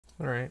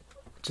All right,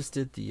 just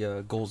did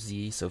the goal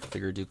Z, so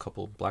figured do a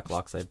couple black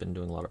locks. I've been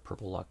doing a lot of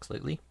purple locks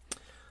lately.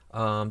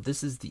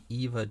 This is the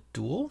EVVA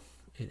Dual.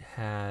 It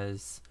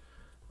has,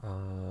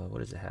 what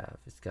does it have?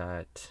 It's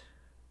got,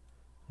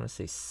 I want to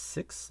say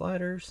 6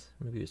 sliders,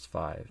 maybe it's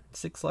 5.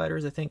 6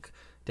 sliders, I think,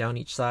 down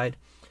each side.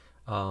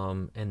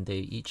 And they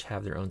each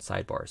have their own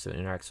sidebar, so it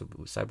interacts with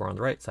sidebar on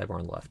the right, sidebar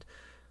on the left.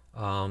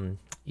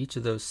 Each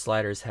of those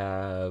sliders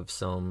have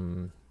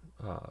some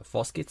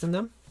false gates in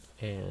them,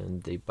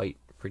 and they bite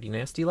pretty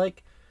nasty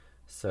like.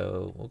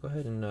 So we'll go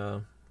ahead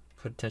and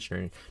put a tensioner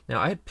in.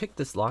 Now I had picked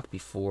this lock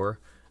before,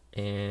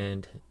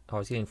 and I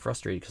was getting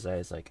frustrated because I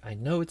was like, I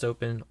know it's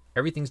open,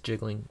 everything's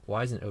jiggling,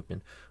 why isn't it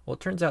open? Well, it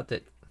turns out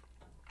that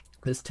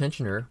this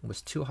tensioner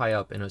was too high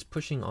up, and it was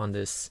pushing on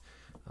this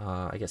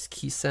I guess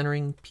key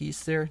centering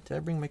piece there. Did I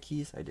bring my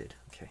keys? I did.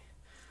 Okay.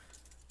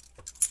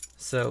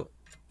 So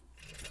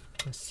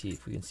let's see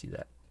if we can see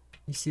that.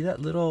 You see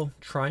that little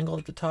triangle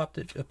at the top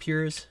that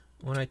appears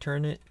when I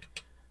turn it?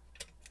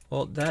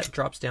 Well, that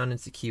drops down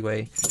into the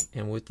keyway,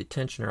 and with the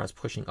tensioner I was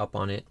pushing up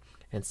on it,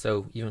 and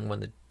so even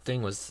when the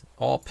thing was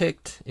all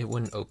picked, it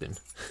wouldn't open.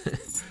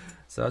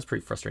 So that was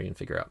pretty frustrating to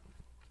figure out.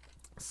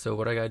 So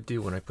what I gotta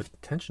do when I put the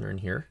tensioner in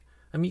here,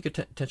 I mean, you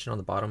could tension on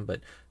the bottom,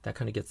 but that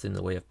kind of gets in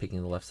the way of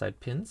picking the left side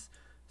pins.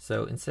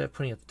 So instead of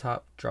putting it at the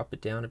top, drop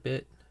it down a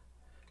bit.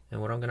 And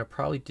what I'm going to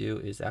probably do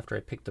is after I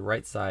pick the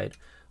right side,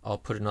 I'll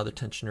put another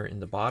tensioner in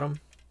the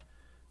bottom,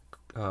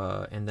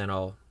 and then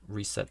I'll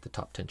reset the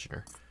top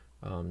tensioner,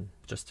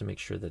 just to make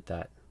sure that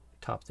that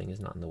top thing is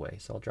not in the way.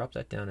 So I'll drop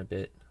that down a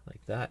bit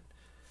like that.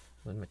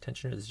 When my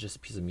tensioner is just a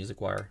piece of music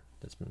wire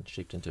that's been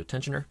shaped into a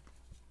tensioner.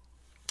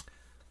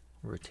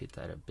 Rotate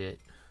that a bit.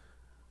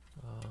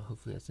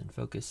 Hopefully that's in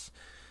focus,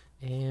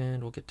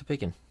 and we'll get to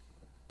picking.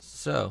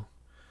 So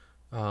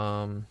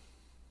let's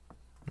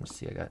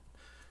see, I got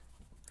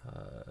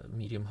a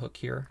medium hook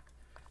here,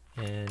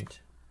 and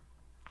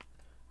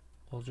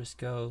we'll just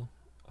go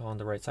on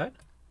the right side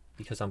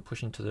because I'm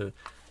pushing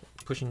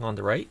on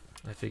the right.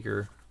 I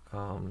figure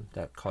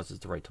that causes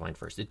the right to line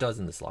first. It does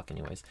in this lock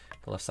anyways.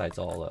 The left side's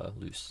all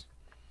loose.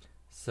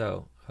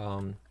 So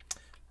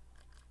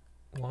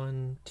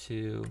 1,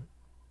 2,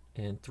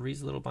 and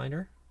 3's a little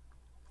binder.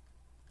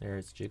 There,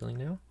 it's jiggling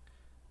now.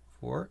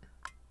 4,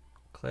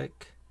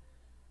 click,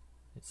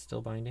 it's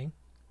still binding.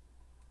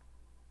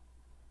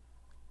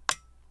 I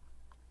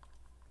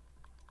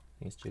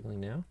think it's jiggling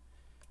now.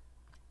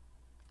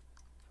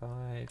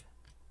 5,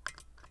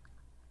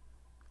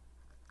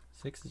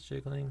 6 is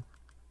jiggling,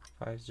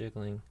 5 is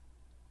jiggling.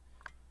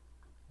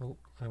 Oh,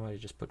 I might have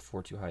just put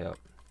 4 too high up.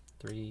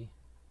 3.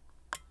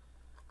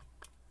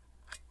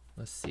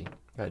 Let's see,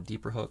 got a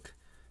deeper hook.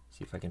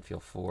 See if I can feel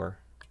 4.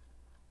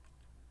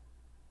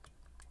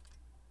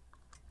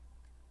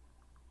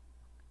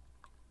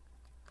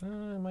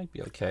 It might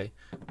be okay.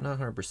 I'm not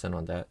 100%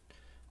 on that.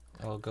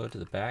 I'll go to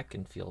the back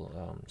and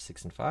feel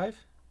 6 and 5.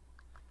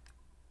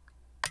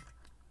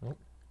 Oh,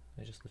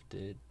 I just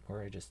lifted,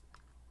 or am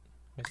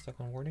I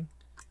stuck on wording?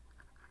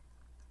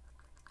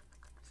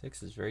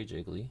 6 is very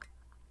jiggly.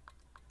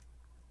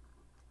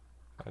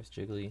 5 is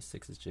jiggly,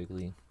 6 is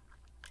jiggly.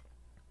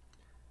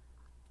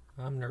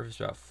 I'm nervous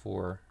about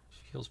 4.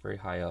 It feels very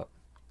high up.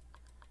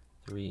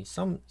 3.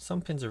 Some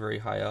pins are very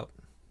high up.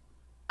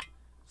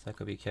 So that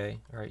could be okay.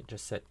 Alright,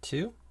 just set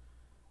 2.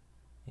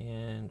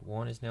 And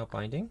 1 is now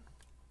binding.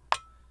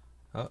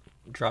 Oh,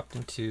 dropped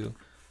into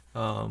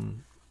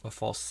a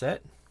false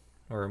set,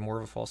 or more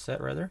of a false set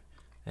rather.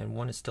 And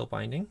 1 is still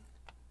binding.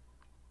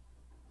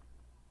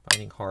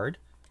 Binding hard.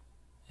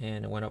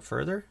 And it went up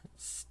further.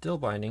 It's still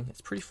binding.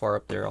 It's pretty far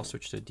up there. I'll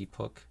switch to a deep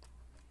hook.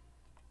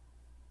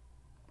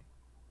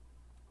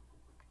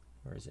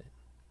 Where is it?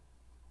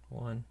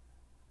 1.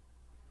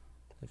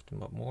 Lift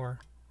him up more.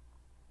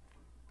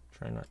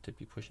 Try not to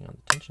be pushing on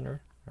the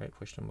tensioner. Alright,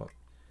 pushed him up.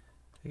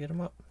 Did I get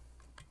him up?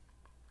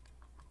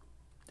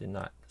 Did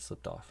not.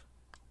 Slipped off.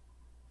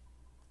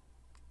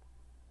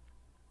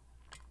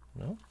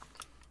 No?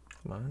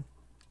 Come on.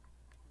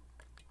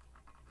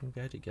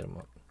 Maybe I did get him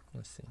up.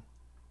 Let's see.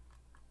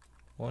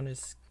 1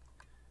 is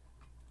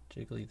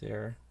jiggly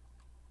there.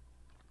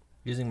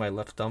 Using my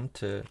left thumb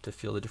to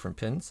feel the different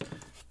pins.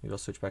 Maybe I'll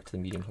switch back to the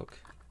medium hook.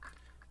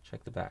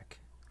 Check the back.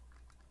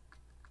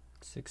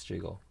 6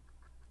 jiggle.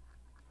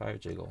 5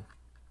 jiggle.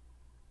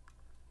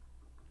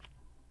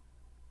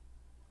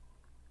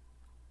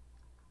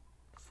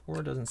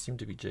 4 doesn't seem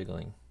to be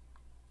jiggling.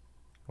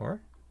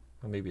 Or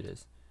maybe it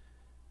is.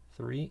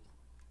 3,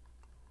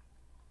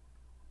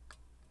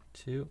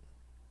 2,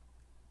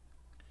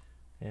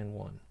 and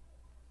 1.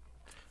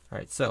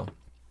 Alright, so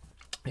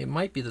it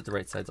might be that the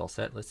right side's all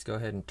set. Let's go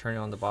ahead and turn it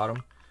on the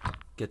bottom.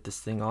 Get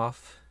this thing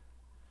off.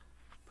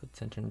 Put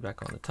the tensioner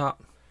back on the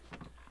top.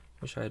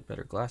 Wish I had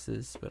better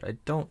glasses, but I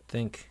don't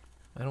think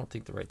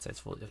the right side's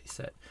fully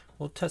set.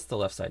 We'll test the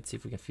left side, see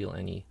if we can feel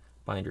any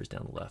binders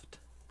down the left.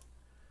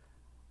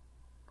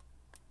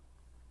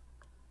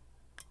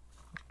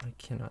 I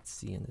cannot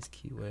see in this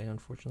keyway,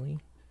 unfortunately.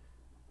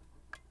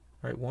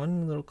 Alright,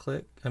 1 little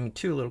click,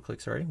 2 little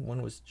clicks, sorry.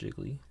 1 was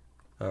jiggly,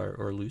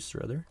 or loose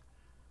rather.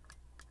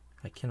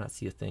 I cannot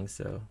see a thing,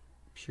 so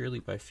purely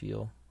by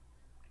feel.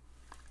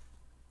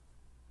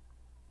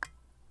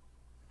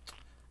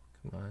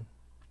 Come on.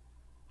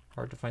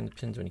 Hard to find the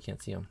pins when you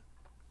can't see them.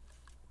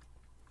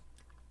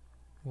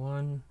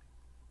 1,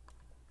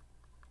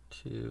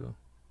 2.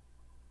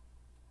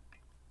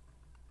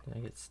 Then I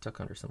get stuck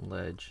under some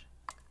ledge.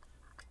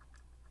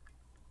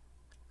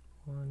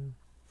 1,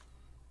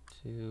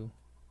 2.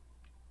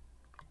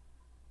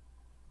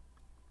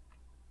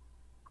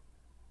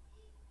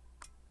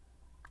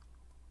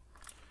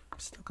 I'm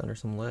stuck under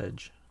some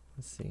ledge.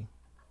 Let's see.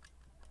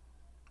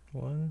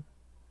 1,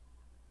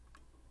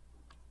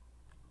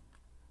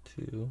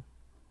 2.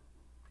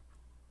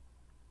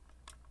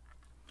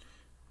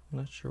 I'm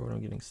not sure what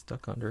I'm getting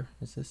stuck under.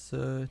 Is this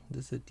a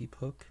deep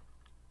hook?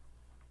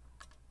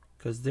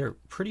 Because they're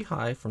pretty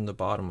high from the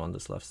bottom on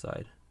this left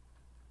side.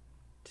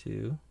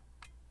 2.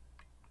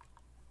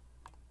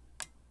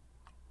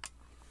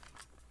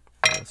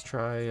 Let's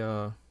try,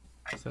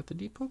 is that the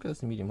deep hook? That's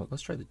the medium hook.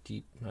 Let's try the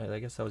deep. I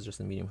guess that was just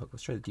the medium hook.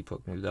 Let's try the deep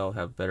hook. Maybe that'll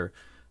have better,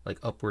 like,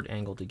 upward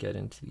angle to get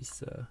into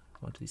these,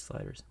 onto these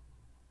sliders.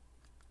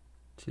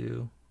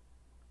 2.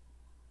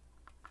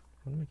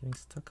 What am I getting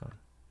stuck on?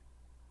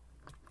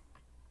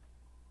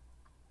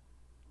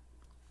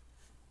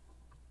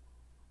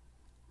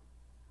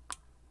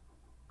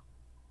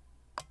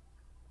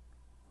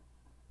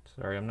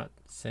 Sorry, I'm not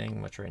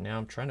saying much right now.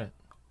 I'm trying to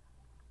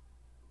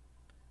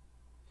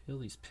feel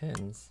these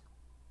pins.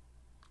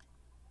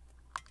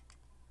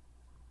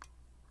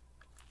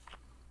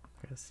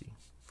 Let's see.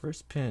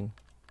 First pin,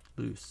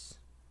 loose.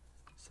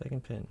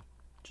 Second pin,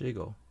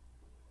 jiggle.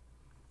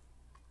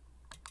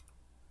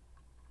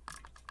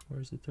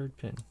 Where's the third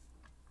pin?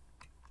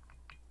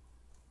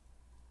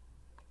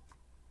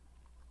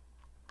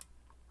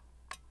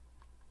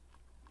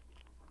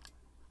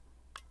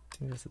 I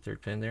think that's the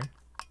third pin there.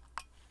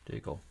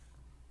 Jiggle.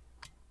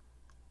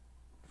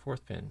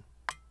 Fourth pin,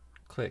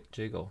 click,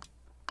 jiggle.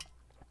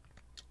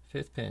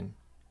 Fifth pin,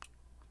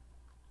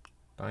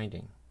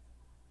 binding,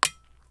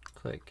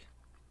 click.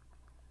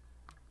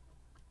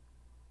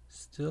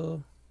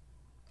 Still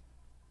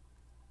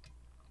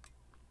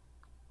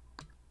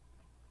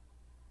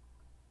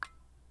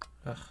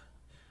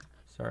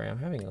sorry, I'm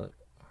having a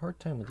hard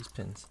time with these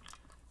pins.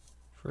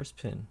 First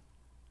pin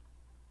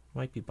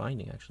might be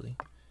binding actually.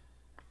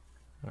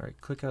 All right,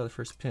 click out of the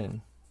first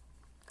pin.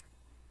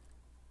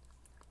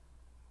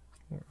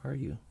 Where are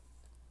you?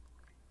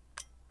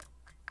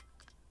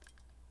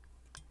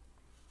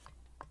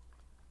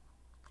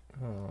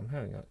 Oh, I'm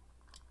having a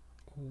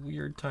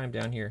weird time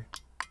down here.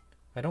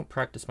 I don't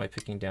practice my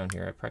picking down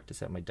here. I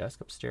practice at my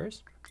desk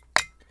upstairs.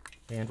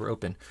 And we're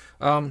open.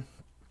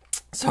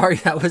 Sorry,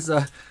 that was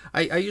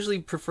I usually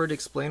prefer to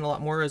explain a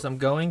lot more as I'm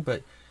going,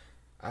 but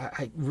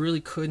I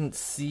really couldn't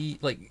see,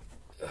 like,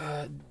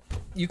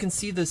 you can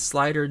see the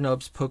slider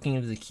nubs poking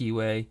into the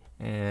keyway,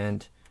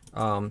 and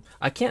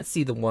I can't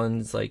see the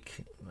ones,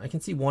 like, I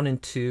can see 1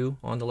 and 2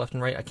 on the left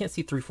and right. I can't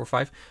see 3, 4,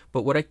 5,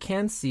 but what I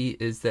can see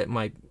is that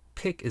my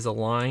pick is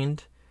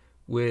aligned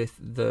with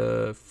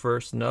the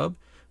first nub,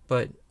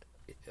 but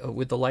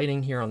with the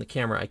lighting here on the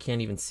camera, I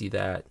can't even see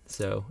that.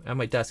 So at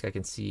my desk, I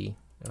can see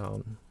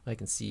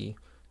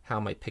how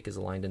my pick is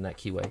aligned in that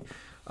keyway.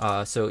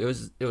 So it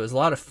was a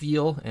lot of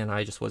feel, and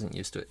I just wasn't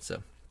used to it.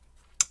 So,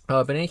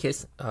 but in any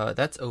case,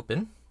 that's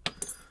open.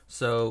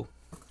 So,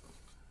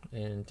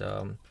 and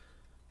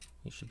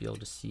you should be able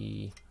to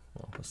see.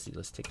 Well, let's see.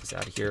 Let's take this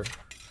out of here.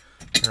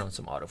 Turn on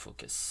some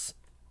autofocus,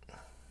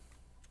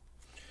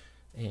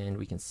 and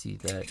we can see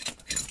that,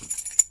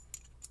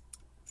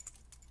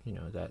 you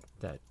know,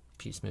 that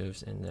piece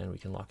moves, and then we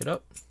can lock it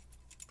up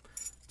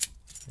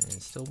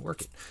and still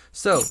work it.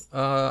 So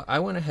I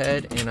went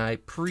ahead and I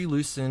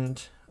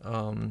pre-loosened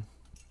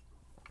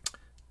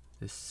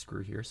this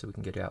screw here so we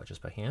can get it out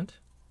just by hand.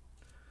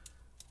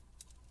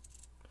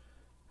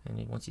 And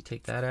then once you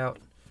take that out,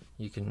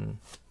 you can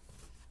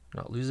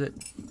not lose it.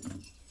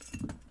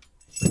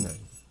 Bring the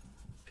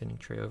pinning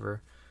tray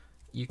over.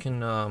 You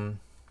can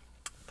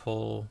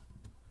pull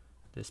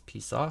this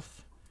piece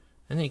off,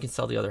 and then you can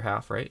sell the other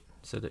half, right?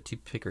 So that 2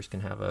 pickers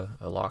can have a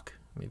lock.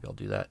 Maybe I'll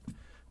do that.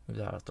 Move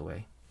that out of the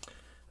way.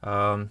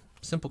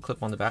 Simple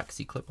clip on the back,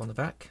 C-clip on the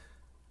back.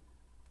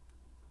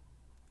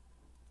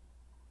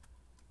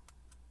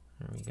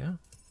 There we go.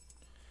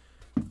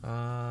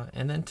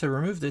 And then to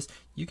remove this,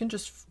 you can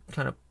just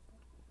kind of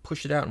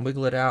push it out and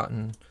wiggle it out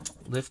and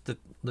lift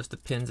the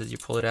pins as you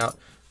pull it out.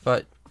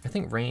 But I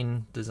think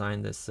Rain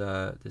designed this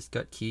this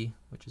gut key,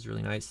 which is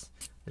really nice.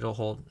 It'll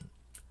hold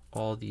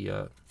all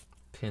the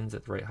pins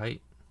at the right height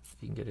if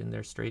you can get in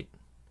there straight.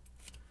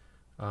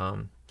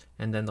 And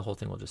then the whole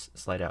thing will just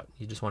slide out.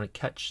 You just want to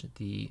catch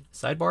the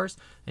sidebars,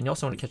 and you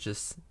also want to catch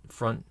this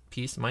front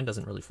piece. Mine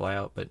doesn't really fly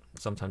out, but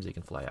sometimes they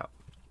can fly out.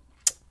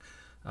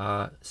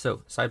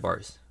 So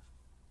sidebars,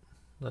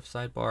 left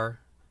sidebar,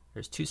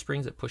 there's 2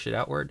 springs that push it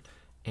outward,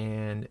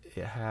 and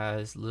it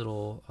has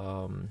little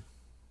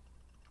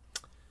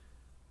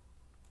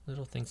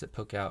little things that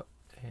poke out,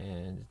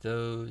 and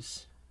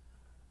those,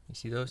 you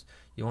see those?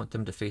 You want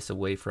them to face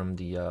away from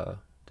the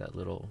that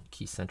little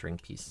key centering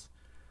piece.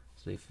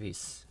 So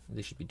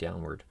they should be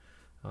downward.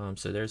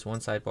 So there's one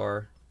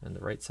sidebar, and the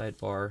right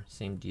sidebar,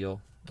 same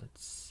deal.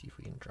 Let's see if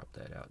we can drop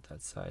that out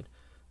that side.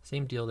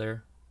 Same deal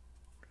there.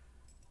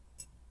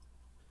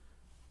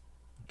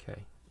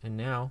 Okay, and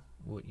now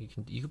what you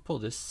can pull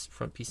this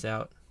front piece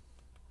out.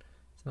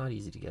 It's not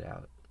easy to get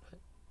out, but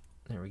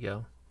there we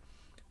go.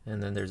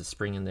 And then there's a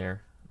spring in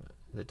there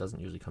that doesn't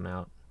usually come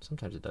out.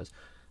 Sometimes it does.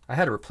 I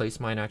had to replace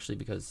mine actually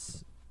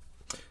because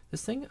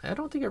this thing, I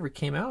don't think it ever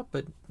came out,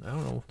 but I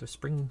don't know, the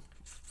spring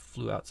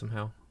flew out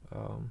somehow.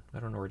 I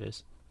don't know where it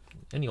is.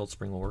 Any old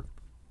spring will work.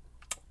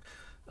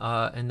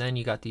 And then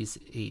you got these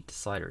 8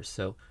 sliders.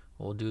 So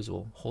what we'll do is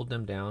we'll hold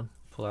them down,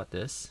 pull out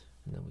this,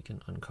 and then we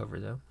can uncover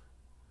them.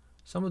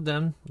 Some of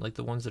them, like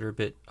the ones that are a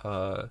bit,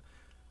 I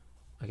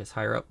guess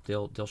higher up,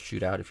 they'll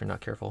shoot out if you're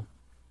not careful.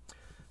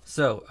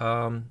 So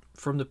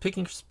from the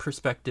picking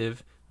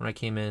perspective, when I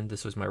came in,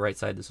 this was my right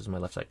side, this was my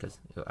left side, because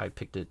I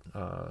picked it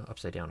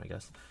upside down, I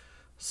guess.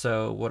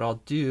 So what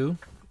I'll do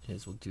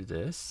is we'll do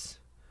this,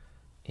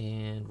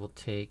 and we'll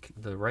take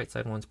the right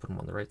side ones, put them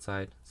on the right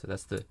side. So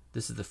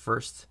this is the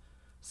first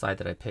side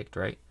that I picked,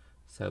 right?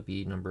 So it'll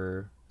be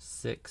number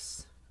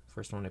 6,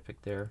 first one I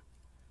picked there.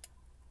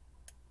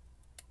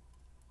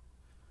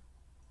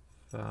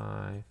 5,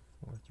 4,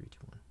 3, 2,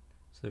 1.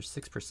 So there's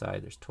 6 per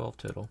side. There's 12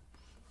 total.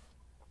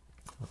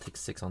 I'll take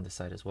 6 on this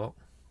side as well.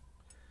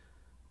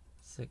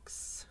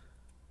 6.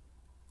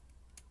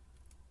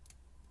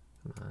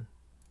 Come on.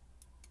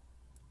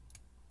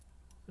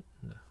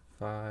 No,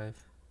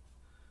 5.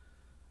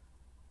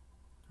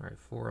 All right,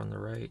 4 on the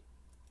right.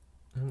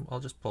 And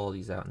I'll just pull all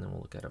these out and then we'll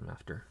look at them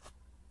after.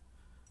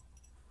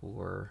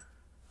 4,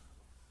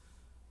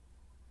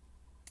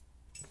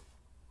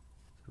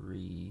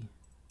 3.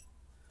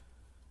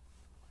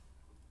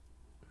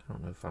 I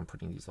don't know if I'm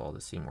putting these all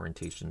the same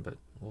orientation, but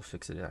we'll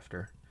fix it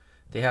after.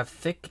 They have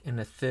thick and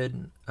a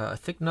thin,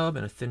 thick nub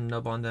and a thin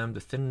nub on them.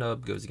 The thin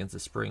nub goes against the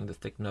spring. The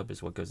thick nub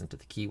is what goes into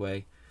the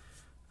keyway.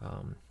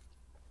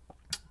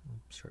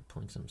 Start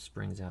pulling some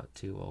springs out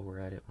too while we're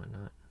at it. Why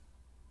not?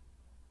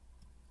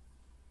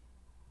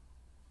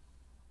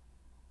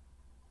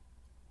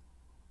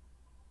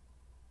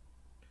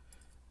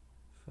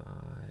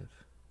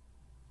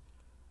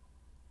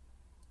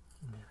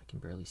 Man, I can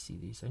barely see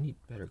these. I need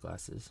better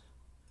glasses.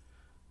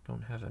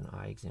 Don't have an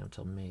eye exam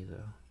till May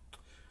though.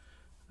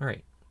 All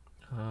right.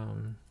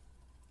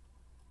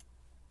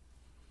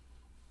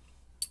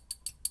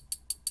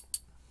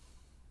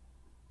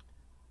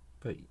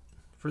 But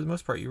for the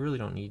most part, you really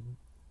don't need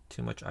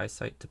too much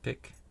eyesight to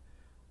pick.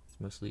 It's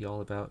mostly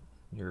all about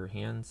your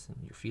hands and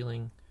your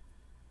feeling.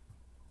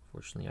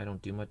 Fortunately, I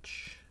don't do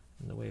much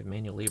in the way of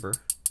manual labor.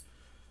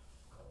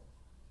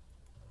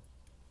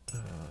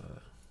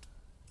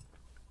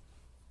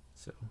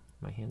 So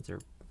my hands are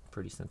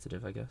pretty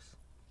sensitive, I guess.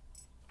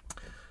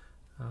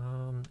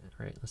 All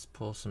right, let's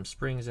pull some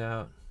springs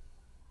out.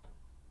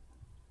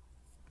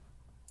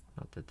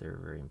 Not that they're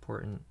very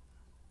important.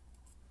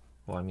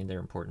 Well, I mean, they're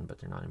important, but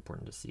they're not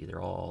important to see.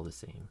 They're all the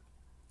same.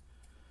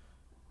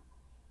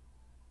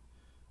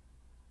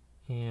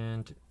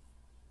 And,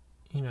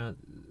 you know,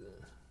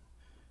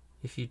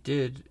 if you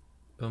did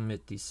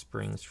omit these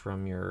springs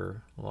from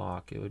your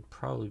lock, it would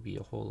probably be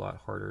a whole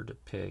lot harder to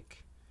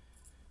pick.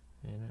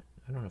 And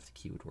I don't know if the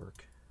key would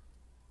work.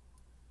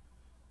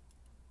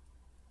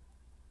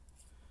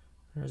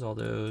 There's all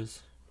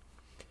those.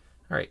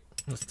 All right,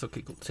 let's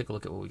take a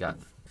look at what we got.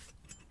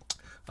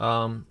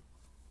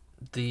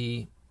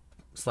 The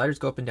sliders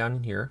go up and down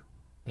in here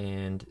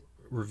and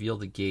reveal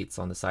the gates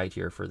on the side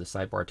here for the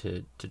sidebar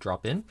to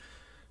drop in.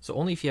 So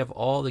only if you have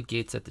all the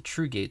gates at the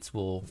true gates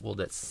will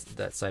that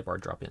sidebar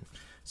drop in.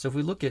 So if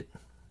we look at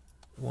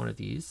one of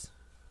these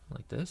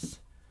like this,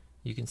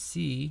 you can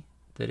see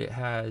that it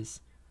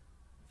has,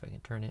 if I can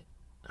turn it,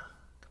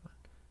 come on,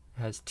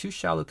 it has 2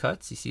 shallow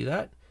cuts. You see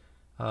that?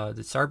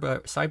 The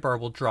sidebar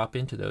will drop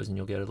into those and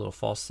you'll get a little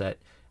false set,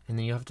 and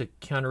then you have to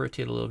counter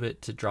rotate a little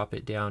bit to drop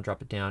it down,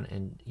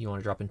 and you want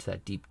to drop into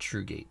that deep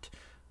true gate.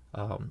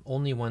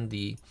 Only when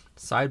the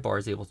sidebar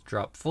is able to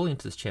drop fully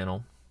into this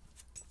channel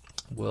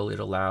will it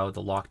allow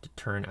the lock to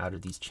turn out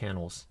of these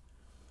channels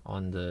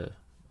on the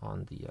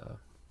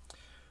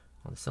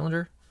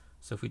cylinder.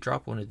 So if we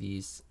drop one of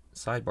these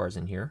sidebars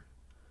in here,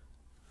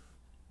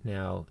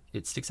 now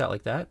it sticks out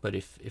like that, but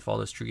if all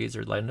those true gates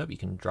are lightened up, you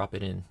can drop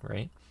it in,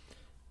 right?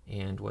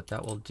 And what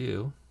that will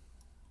do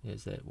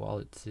is that while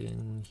it's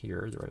in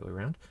here the right way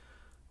around,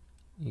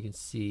 you can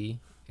see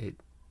it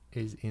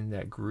is in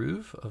that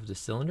groove of the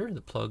cylinder.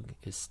 The plug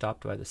is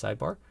stopped by the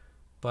sidebar,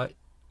 but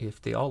if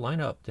they all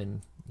line up,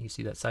 then you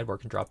see that sidebar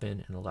can drop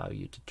in and allow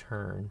you to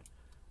turn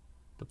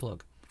the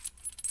plug.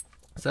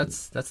 So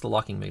that's the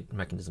locking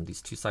mechanism.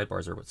 These 2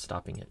 sidebars are what's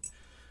stopping it.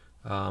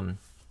 And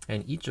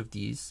each of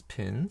these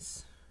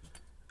pins,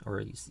 or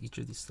each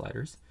of these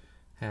sliders,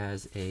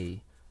 has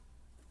a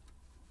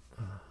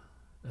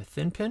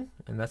thin pin,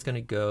 and that's going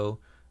to go,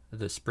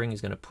 the spring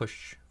is going to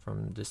push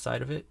from this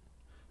side of it,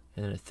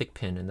 and then a thick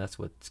pin, and that's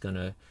what's going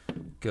to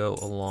go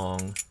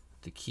along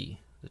the key,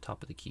 the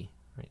top of the key,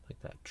 right,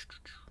 like that,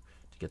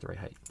 to get the right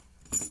height.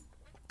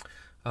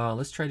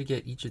 Let's try to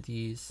get each of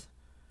these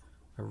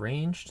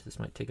arranged. This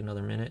might take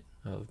another minute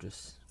of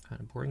just kind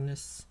of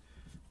boringness,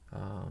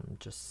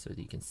 just so that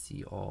you can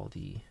see all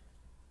the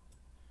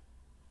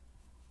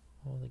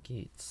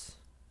gates.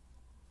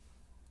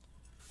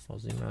 I'll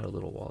zoom out a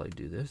little while I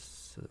do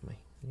this so that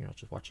you're not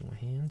just watching my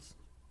hands.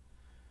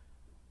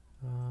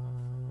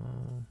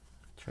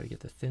 Try to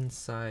get the thin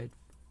side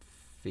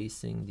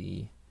facing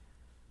the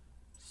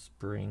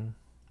spring.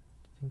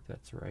 I think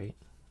that's right.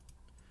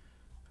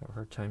 I have a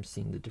hard time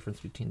seeing the difference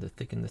between the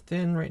thick and the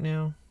thin right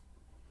now,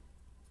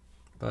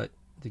 but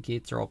the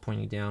gates are all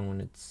pointing down when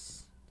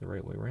it's the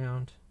right way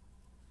around.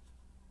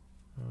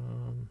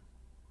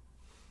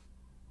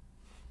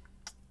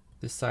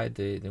 This side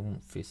they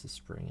won't face the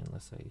spring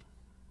unless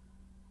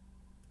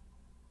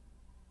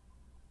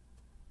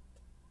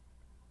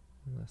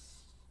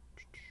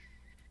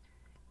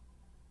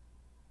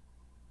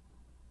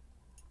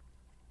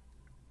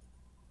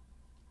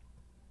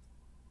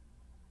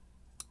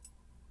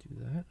do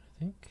that.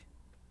 I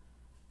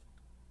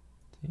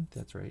think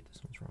that's right.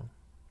 This one's wrong.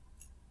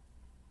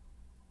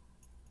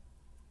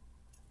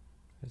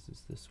 This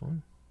is this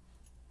one.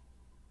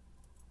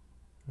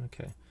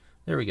 Okay,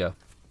 there we go.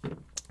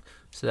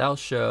 So that'll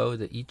show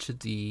that each of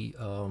the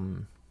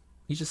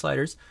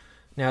sliders.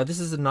 Now this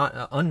is not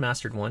an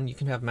unmastered one. You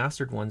can have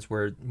mastered ones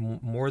where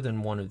more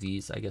than one of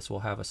these, I guess, will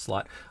have a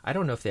slot. I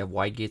don't know if they have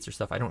wide gates or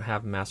stuff. I don't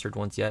have mastered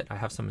ones yet. I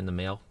have some in the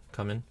mail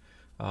coming.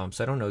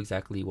 So I don't know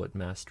exactly what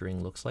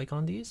mastering looks like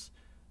on these.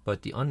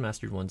 But the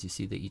unmastered ones, you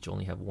see they each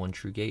only have one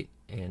true gate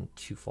and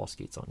 2 false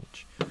gates on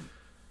each. In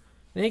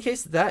any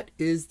case, that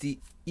is the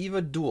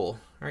EVVA Dual.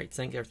 All right,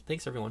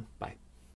 thanks everyone. Bye.